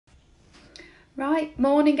Right,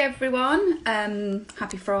 morning everyone.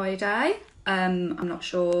 Happy Friday. I'm not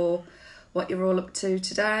sure what you're all up to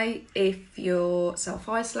today. If you're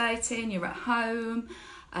self-isolating, you're at home,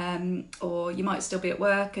 or you might still be at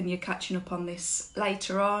work and you're catching up on this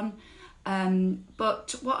later on.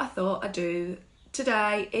 But what I thought I'd do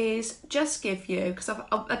today is just give you, because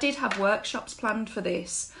I did have workshops planned for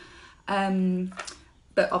this,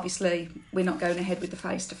 but obviously we're not going ahead with the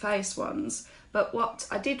face-to-face ones. But what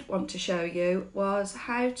I did want to show you was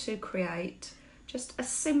how to create just a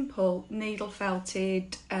simple needle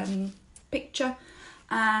felted picture.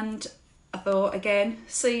 And I thought, again,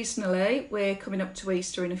 seasonally, we're coming up to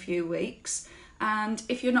Easter in a few weeks. And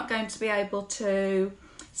if you're not going to be able to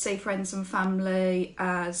see friends and family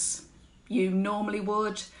as you normally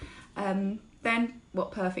would, then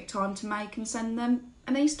what perfect time to make and send them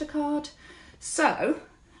an Easter card. So,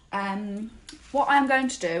 what I'm going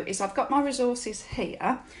to do is I've got my resources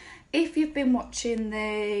here. If you've been watching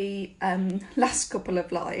the last couple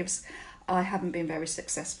of lives, I haven't been very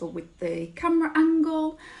successful with the camera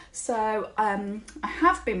angle. So I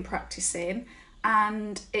have been practicing,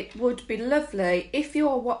 and it would be lovely if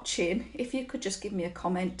you're watching, if you could just give me a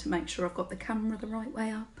comment to make sure I've got the camera the right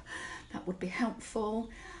way up. That would be helpful.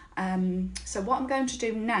 So what I'm going to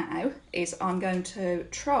do now is I'm going to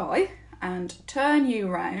try and turn you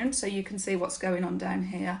around so you can see what's going on down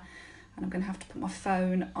here. And I'm going to have to put my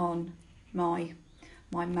phone on my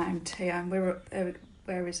mount here. And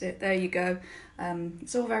where is it? There you go.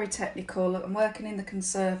 It's all very technical. I'm working in the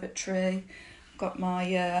conservatory. I've got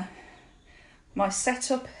my my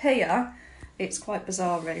setup here. It's quite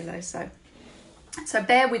bizarre, really. So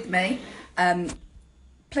bear with me.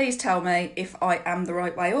 Please tell me if I am the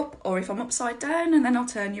right way up or if I'm upside down, and then I'll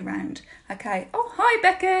turn you round. Okay. Oh, hi,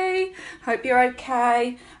 Becky. Hope you're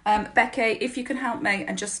okay. Becky, if you can help me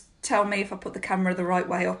and just tell me if I put the camera the right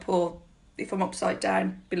way up or if I'm upside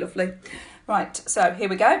down, be lovely. Right, so here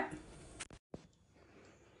we go.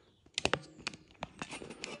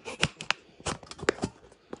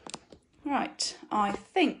 Right, I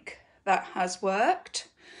think that has worked.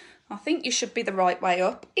 I think you should be the right way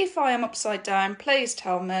up. If I am upside down, please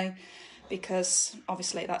tell me, because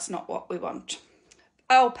obviously that's not what we want.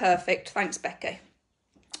 Oh, perfect. Thanks, Becky.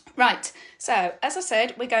 Right, so as I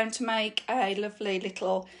said, we're going to make a lovely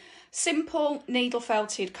little simple needle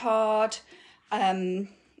felted card. You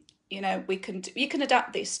know, you can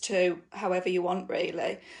adapt this to however you want,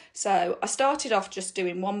 really. So I started off just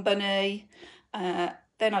doing one bunny, then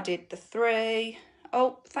I did the 3.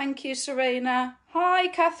 Oh, thank you, Serena. Hi,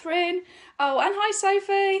 Catherine. Oh, and hi,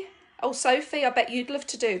 Sophie. Oh, Sophie, I bet you'd love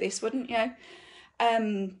to do this, wouldn't you?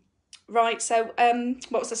 Right, so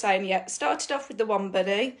what was I saying? Yeah, started off with the 1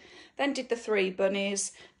 bunny, then did the 3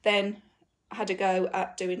 bunnies, then I had a go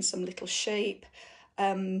at doing some little sheep.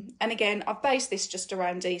 And again, I've based this just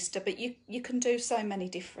around Easter, but you can do so many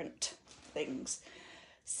different things.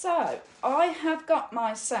 So I have got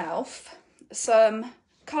myself some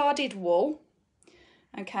carded wool.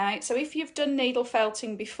 Okay, so if you've done needle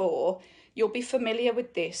felting before, you'll be familiar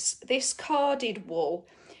with this. This carded wool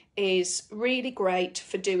is really great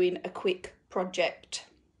for doing a quick project.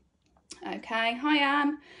 Okay,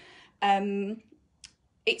 hi Anne.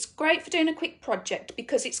 It's great for doing a quick project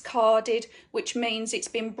because it's carded, which means it's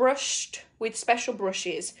been brushed with special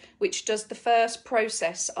brushes, which does the first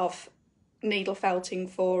process of needle felting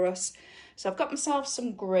for us. So I've got myself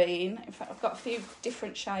some green. In fact, I've got a few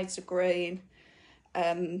different shades of green.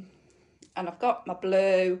 And I've got my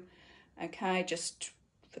blue, okay, just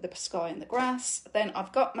for the sky and the grass. Then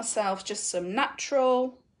I've got myself just some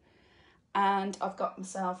natural, and I've got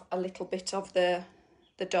myself a little bit of the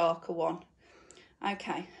darker one.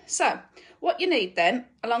 Okay, so what you need then,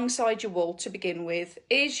 alongside your wool to begin with,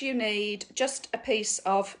 is you need just a piece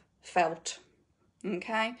of felt.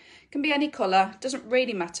 Okay, it can be any colour, doesn't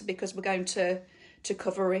really matter because we're going to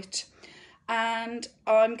cover it. And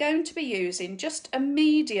I'm going to be using just a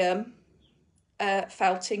medium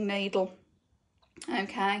felting needle.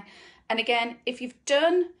 Okay, and again, if you've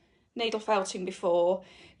done needle felting before,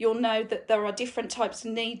 you'll know that there are different types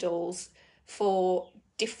of needles for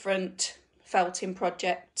different felting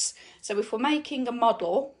projects. So if we're making a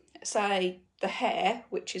model, say the hair,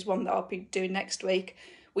 which is one that I'll be doing next week,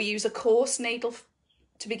 we use a coarse needle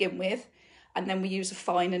to begin with, and then we use a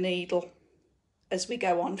finer needle as we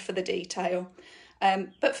go on for the detail.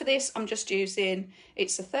 But for this, I'm just using,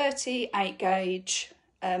 it's a 38 gauge,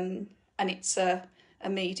 and it's a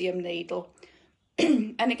medium needle.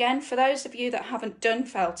 And again, for those of you that haven't done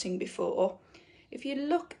felting before, if you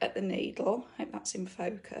look at the needle, I hope that's in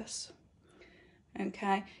focus,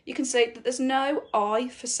 okay, you can see that there's no eye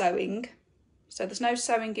for sewing, so there's no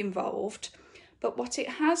sewing involved, But what it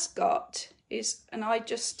has got is, and I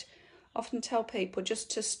just often tell people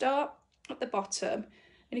just to start at the bottom,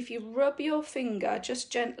 and if you rub your finger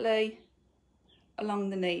just gently along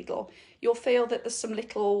the needle, you'll feel that there's some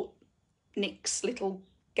little nicks, little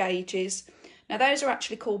gauges. Now those are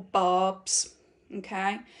actually called barbs,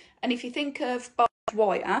 okay? And if you think of barbed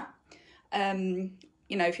wire,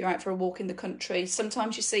 you know, if you're out for a walk in the country,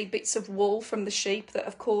 sometimes you see bits of wool from the sheep that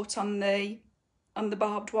have caught on the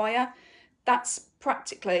barbed wire. That's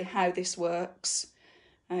practically how this works,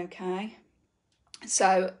 okay?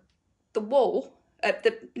 So the wool,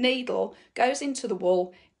 the needle goes into the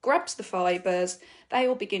wool, grabs the fibres, they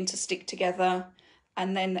all begin to stick together,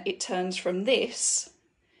 and then it turns from this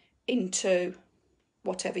into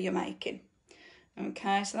whatever you're making.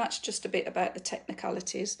 Okay, so that's just a bit about the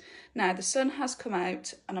technicalities. Now the sun has come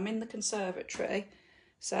out and I'm in the conservatory,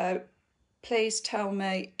 so please tell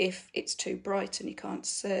me if it's too bright and you can't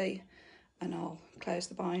see, and I'll close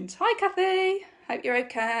the blinds. Hi Kathy, hope you're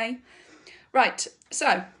okay. Right,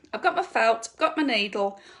 so I've got my felt, got my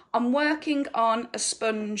needle, I'm working on a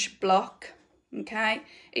sponge block, okay?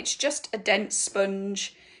 It's just a dense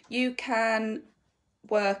sponge. You can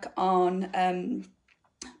work on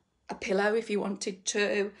a pillow if you wanted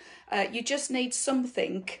to. You just need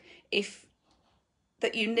something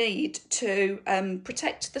that you need to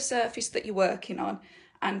protect the surface that you're working on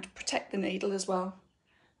and protect the needle as well,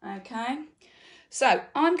 okay? So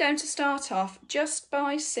I'm going to start off just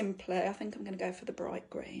by simply, I think I'm going to go for the bright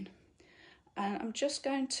green, and I'm just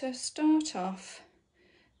going to start off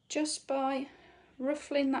just by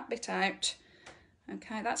ruffling that bit out.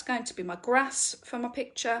 Okay, that's going to be my grass for my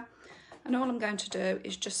picture, and all I'm going to do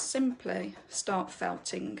is just simply start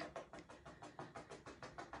felting.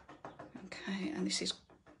 Okay, and this is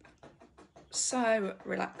so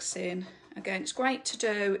relaxing. Again, it's great to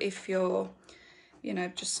do if you're, you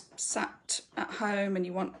know, just sat at home and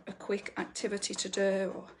you want a quick activity to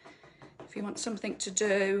do, or if you want something to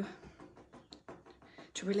do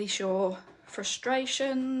to release your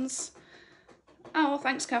frustrations. Oh,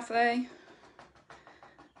 thanks, Kathy.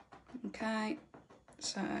 Okay,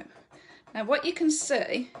 so now what you can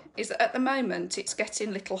see is that at the moment it's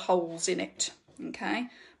getting little holes in it, okay?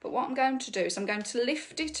 But what I'm going to do is I'm going to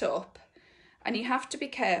lift it up, and you have to be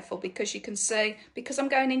careful because you can see, because I'm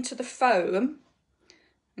going into the foam,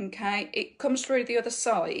 okay, it comes through the other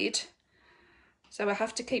side. So I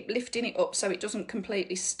have to keep lifting it up so it doesn't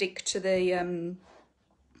completely stick to the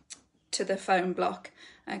foam block,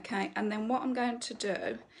 okay? And then what I'm going to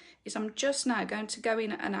do is I'm just now going to go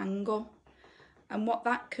in at an angle, and what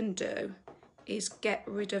that can do is get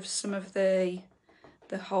rid of some of the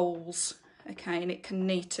holes, okay, and it can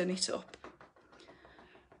neaten it up.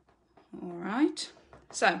 All right,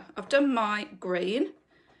 so I've done my green,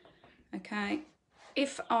 okay.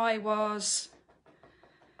 If I was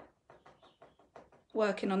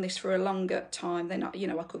working on this for a longer time, then you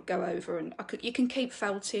know, I could go over and you can keep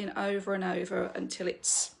felting over and over until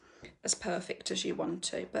it's as perfect as you want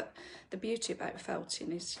to. But the beauty about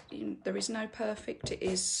felting is there is no perfect, it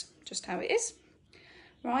is just how it is.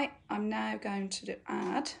 Right, I'm now going to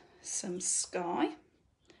add some sky.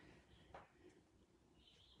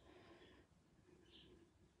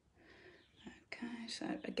 Okay, so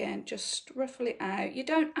again, just ruffle it out. You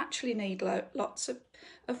don't actually need lots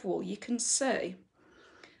of wool. You can see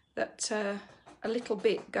that a little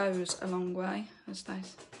bit goes a long way, as they.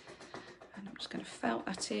 And I'm just going to felt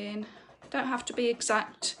that in. Don't have to be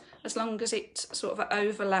exact, as long as it sort of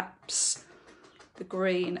overlaps the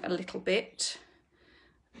green a little bit.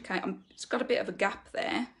 Okay, it's got a bit of a gap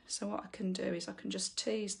there, so what I can do is I can just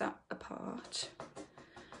tease that apart.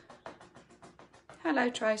 Hello,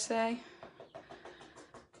 Tracy.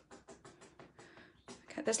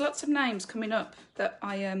 Okay, there's lots of names coming up that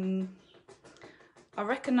I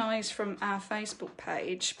recognise from our Facebook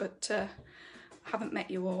page, but haven't met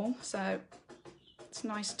you all, so it's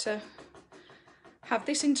nice to have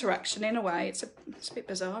this interaction in a way. It's a bit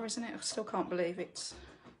bizarre, isn't it? I still can't believe it's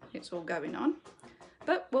all going on,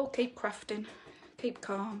 but we'll keep crafting, keep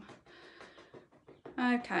calm.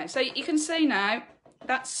 Okay, so you can see now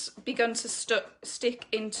that's begun to stick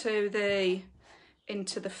into the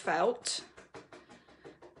felt.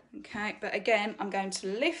 Okay, but again, I'm going to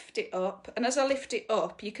lift it up, and as I lift it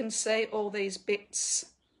up, you can see all these bits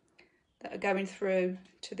that are going through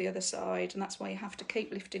to the other side, and that's why you have to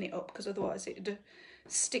keep lifting it up, because otherwise it'd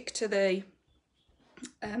stick to the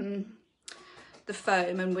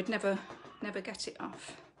foam and we'd never get it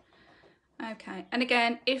off. Okay, and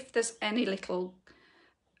again, if there's any little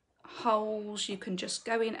holes, you can just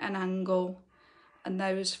go in an angle, and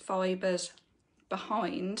those fibres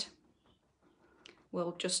behind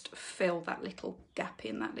will just fill that little gap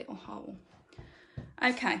in that little hole.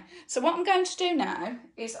 Okay, so what I'm going to do now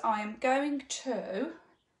is I am going to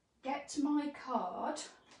get my card.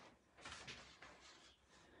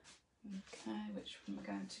 Okay, which one am I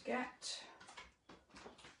going to get?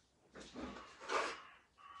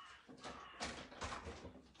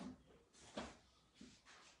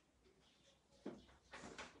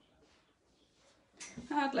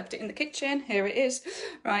 I'd left it in the kitchen. Here it is.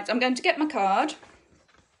 Right, I'm going to get my card,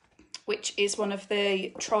 which is one of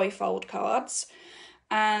the trifold cards.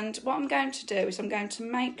 And what I'm going to do is I'm going to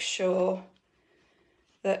make sure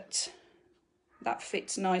that that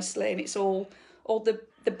fits nicely, and it's all the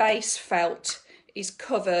base felt is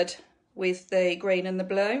covered with the green and the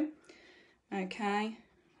blue. Okay,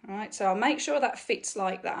 all right, so I'll make sure that fits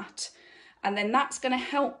like that, and then that's going to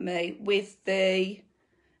help me with the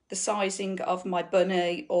sizing of my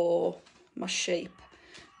bunny or my sheep.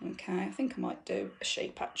 Okay, I think I might do a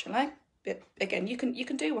sheep actually, but again, you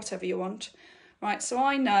can do whatever you want. Right, so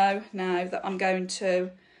I know now that I'm going to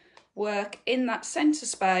work in that centre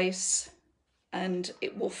space, and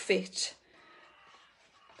it will fit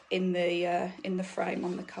in the frame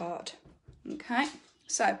on the card. Okay,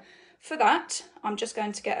 so for that, I'm just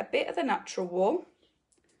going to get a bit of the natural wool.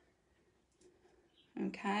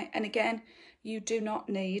 Okay, and again, you do not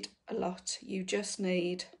need a lot, you just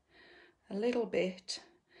need a little bit.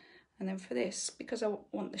 And then for this, because I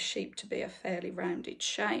want the sheep to be a fairly rounded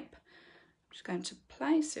shape, I'm just going to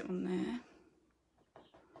place it on there,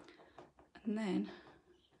 and then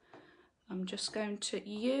I'm just going to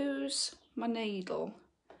use my needle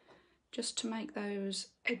just to make those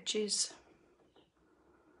edges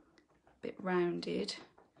a bit rounded.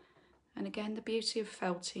 And again, the beauty of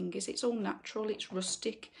felting is it's all natural, it's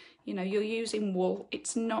rustic, you know, you're using wool,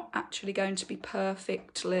 it's not actually going to be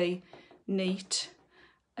perfectly neat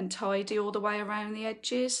and tidy all the way around the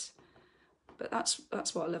edges. But that's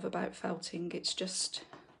what I love about felting, it's just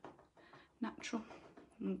natural.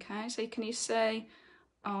 Okay, so can you see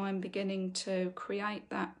I'm beginning to create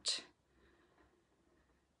that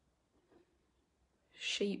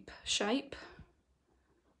sheep shape?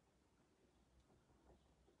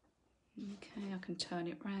 Okay, I can turn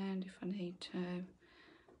it round if I need to.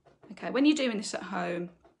 Okay, when you're doing this at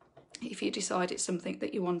home, if you decide it's something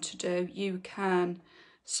that you want to do, you can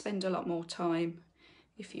spend a lot more time,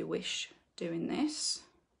 if you wish, doing this.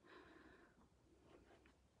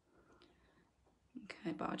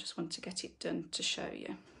 Okay, but I just want to get it done to show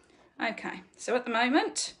you. Okay, so at the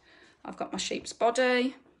moment, I've got my sheep's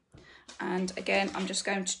body, and again, I'm just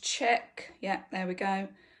going to check, yeah, there we go.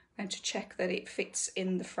 I'm going to check that it fits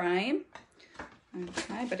in the frame.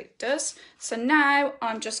 Okay, but it does. So now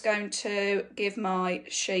I'm just going to give my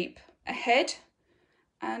sheep a head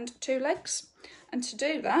and 2 legs. And to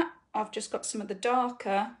do that, I've just got some of the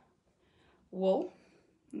darker wool.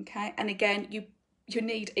 Okay, and again, you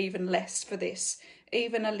need even less for this,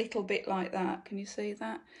 even a little bit like that. Can you see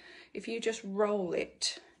that? If you just roll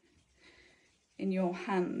it in your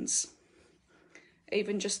hands,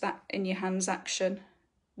 even just that in your hands action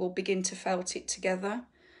will begin to felt it together.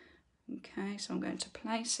 Okay, so I'm going to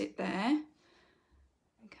place it there.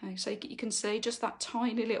 Okay, so you can see just that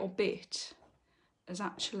tiny little bit has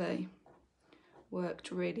actually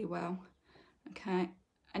worked really well. Okay,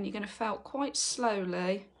 and you're going to felt quite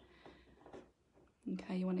slowly.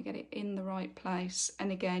 Okay, you want to get it in the right place,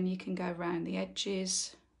 and again you can go around the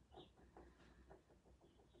edges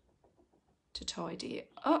to tidy it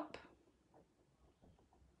up.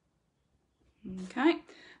 Okay,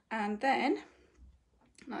 and then,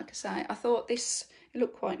 like I say, I thought it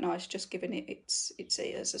looked quite nice, just giving it its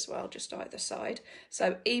ears as well, just either side.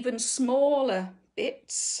 So even smaller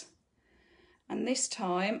bits, and this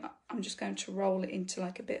time I'm just going to roll it into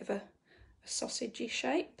like a bit of a sausagey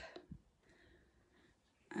shape.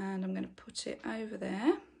 And I'm going to put it over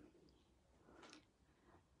there.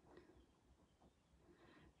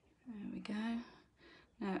 There we go.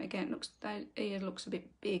 Now again, that ear looks a bit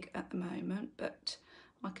big at the moment, but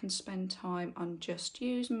I can spend time on just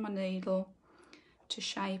using my needle to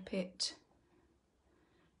shape it,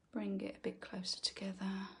 bring it a bit closer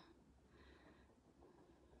together.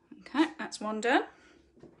 Okay, that's one done.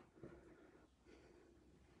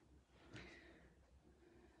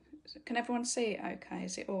 Can everyone see it okay?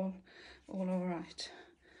 Is it all right?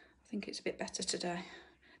 I think it's a bit better today.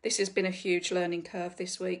 This has been a huge learning curve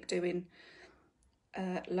this week, doing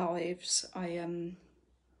lives. I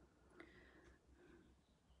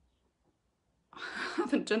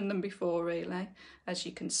haven't done them before really. As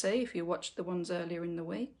you can see, if you watched the ones earlier in the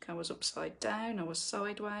week, I was upside down, I was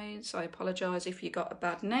sideways. I apologise if you got a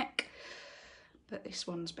bad neck, but this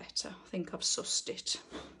one's better. I think I've sussed it.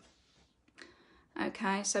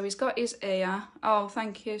 Okay, so he's got his ear. Oh,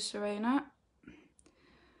 thank you, Serena.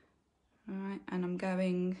 All right, and I'm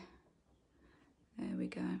going, there we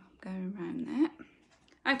go, going around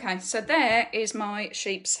there. Okay, so there is my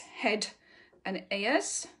sheep's head and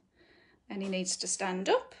ears, and he needs to stand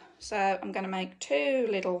up. So I'm going to make 2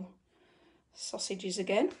 little sausages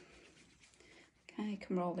again. Okay, you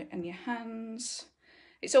can roll it in your hands.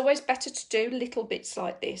 It's always better to do little bits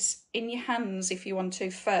like this in your hands if you want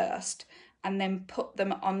to first, and then put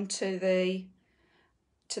them onto the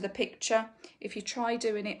picture. If you try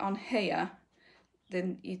doing it on here,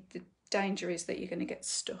 then the danger is that you're going to get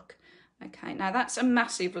stuck. Okay, now that's a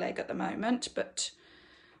massive leg at the moment, but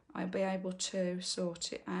I'll be able to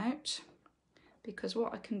sort it out, because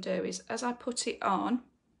what I can do is, as I put it on,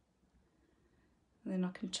 then I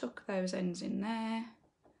can tuck those ends in there,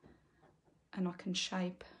 and I can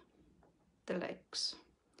shape the legs.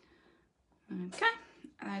 Okay,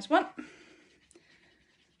 there's one.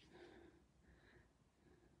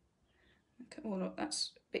 Okay, oh look,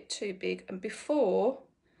 that's a bit too big. And before,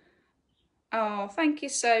 oh, thank you,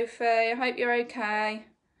 Sophie. I hope you're okay.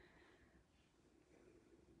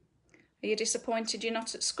 Are you disappointed you're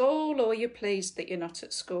not at school, or are you pleased that you're not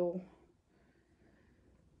at school?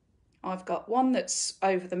 I've got one that's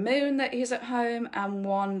over the moon that he's at home, and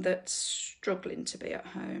one that's struggling to be at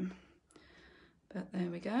home. But there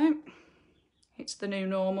we go. It's the new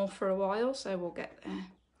normal for a while, so we'll get there.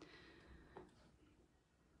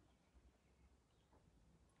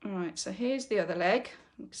 All right, so here's the other leg.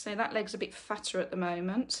 You can see that leg's a bit fatter at the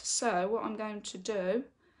moment. So what I'm going to do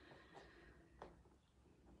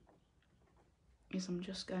is I'm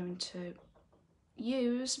just going to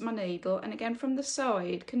use my needle, and again from the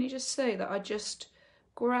side, can you just see that I just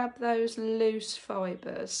grab those loose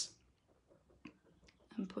fibres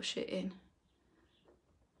and push it in.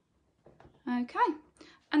 Okay,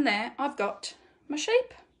 and there I've got my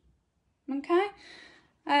sheep. Okay,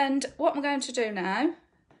 and what I'm going to do now,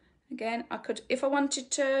 again, I could, if I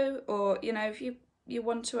wanted to, or you know, if you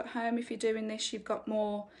want to at home, if you're doing this, you've got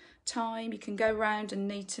more time, you can go round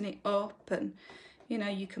and neaten it up, and you know,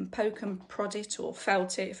 you can poke and prod it or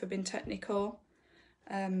felt it if I've been technical.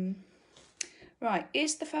 Right,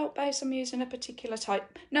 is the felt base I'm using a particular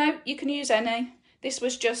type? No, you can use any. This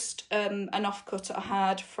was just an offcut I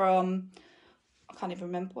had from, I can't even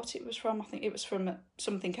remember what it was from. I think it was from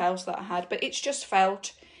something else that I had, but it's just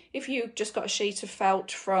felt. If you just got a sheet of felt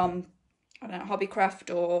from, I don't know,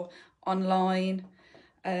 Hobbycraft or online,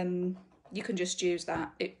 you can just use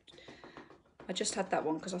that. I just had that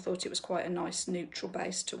one because I thought it was quite a nice neutral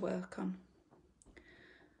base to work on.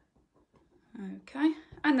 Okay,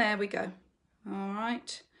 and there we go. All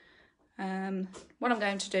right. What I'm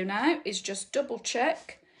going to do now is just double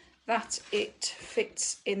check that it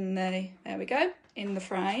fits in the, there we go, in the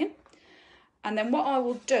frame. And then what I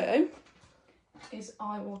will do is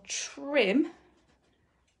I will trim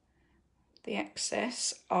the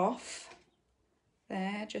excess off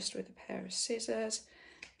there just with a pair of scissors.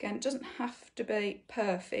 Again, it doesn't have to be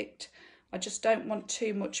perfect. I just don't want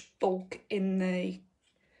too much bulk in the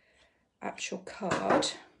actual card.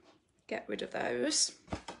 Get rid of those.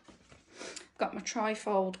 Got my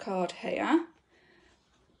trifold card here.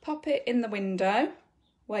 Pop it in the window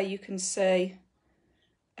where you can see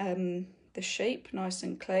the sheep nice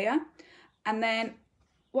and clear. And then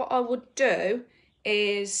what I would do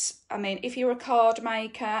is, I mean, if you're a card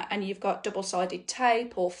maker and you've got double-sided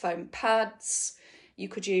tape or foam pads, you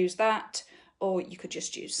could use that, or you could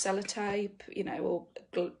just use sellotape, you know, or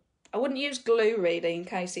glue. I wouldn't use glue really in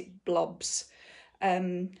case it blobs.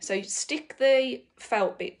 So stick the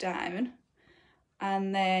felt bit down,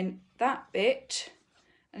 and then that bit,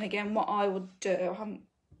 and again what I would do, I haven't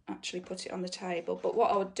actually put it on the table, but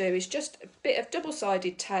what I would do is just a bit of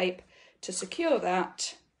double-sided tape to secure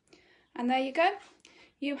that, and there you go.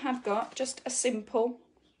 You have got just a simple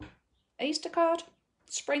Easter card,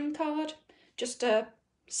 spring card, just a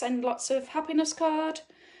send lots of happiness card.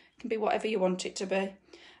 It can be whatever you want it to be.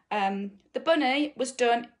 The bunny was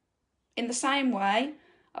done in the same way,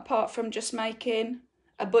 apart from just making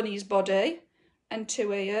a bunny's body and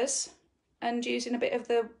 2 ears and using a bit of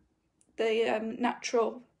the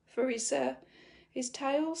natural for his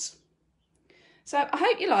tails. So I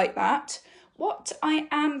hope you like that. What I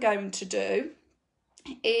am going to do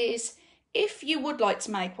is, if you would like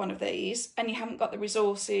to make one of these and you haven't got the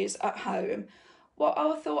resources at home, what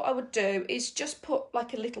I thought I would do is just put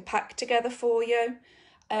like a little pack together for you,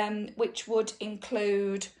 which would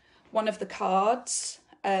include one of the cards,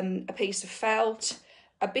 a piece of felt,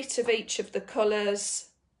 a bit of each of the colours.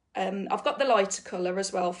 I've got the lighter colour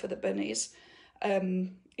as well for the bunnies,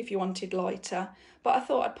 if you wanted lighter. But I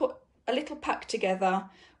thought I'd put a little pack together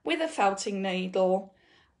with a felting needle,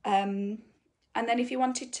 and then if you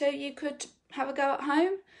wanted to, you could have a go at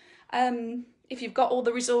home. If you've got all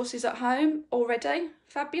the resources at home already,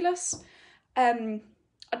 fabulous. I'd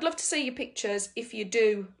love to see your pictures if you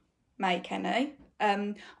do make any.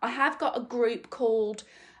 I have got a group called,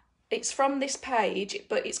 it's from this page,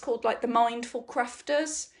 but it's called like the Mindful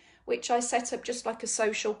Crafters, which I set up just like a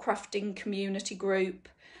social crafting community group,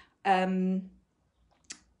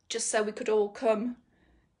 just so we could all come.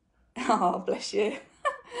 Oh, bless you.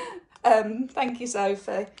 Thank you,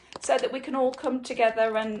 Sophie. So that we can all come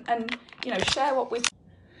together and you know, share what we've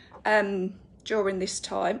during this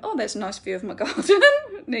time. Oh, there's a nice view of my garden.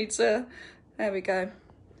 Needs a, there we go.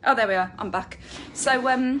 Oh, there we are, I'm back. So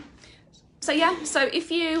so yeah, so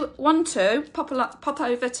if you want to pop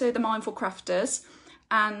over to the Mindful Crafters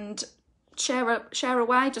and share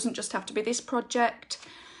away. It doesn't just have to be this project.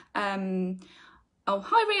 Oh,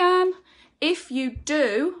 hi Rianne. If you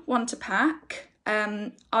do want a pack,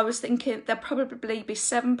 I was thinking there'll probably be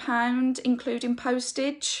 £7 including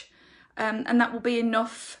postage, and that will be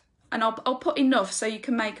enough. And I'll put enough so you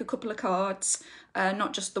can make a couple of cards,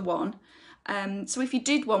 not just the one. So if you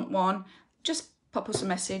did want one, just pop us a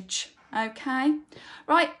message. Okay,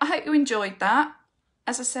 right, I hope you enjoyed that.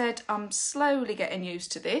 As I said, I'm slowly getting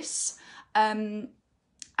used to this. And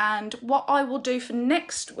what I will do for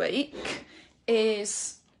next week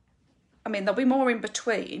is, I mean, there'll be more in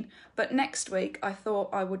between, but next week I thought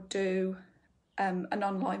I would do an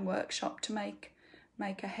online workshop to make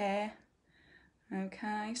a hair.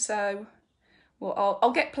 Okay, so well,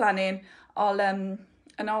 I'll get planning. And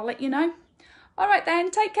I'll let you know. All right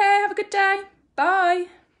then, take care. Have a good day. Bye.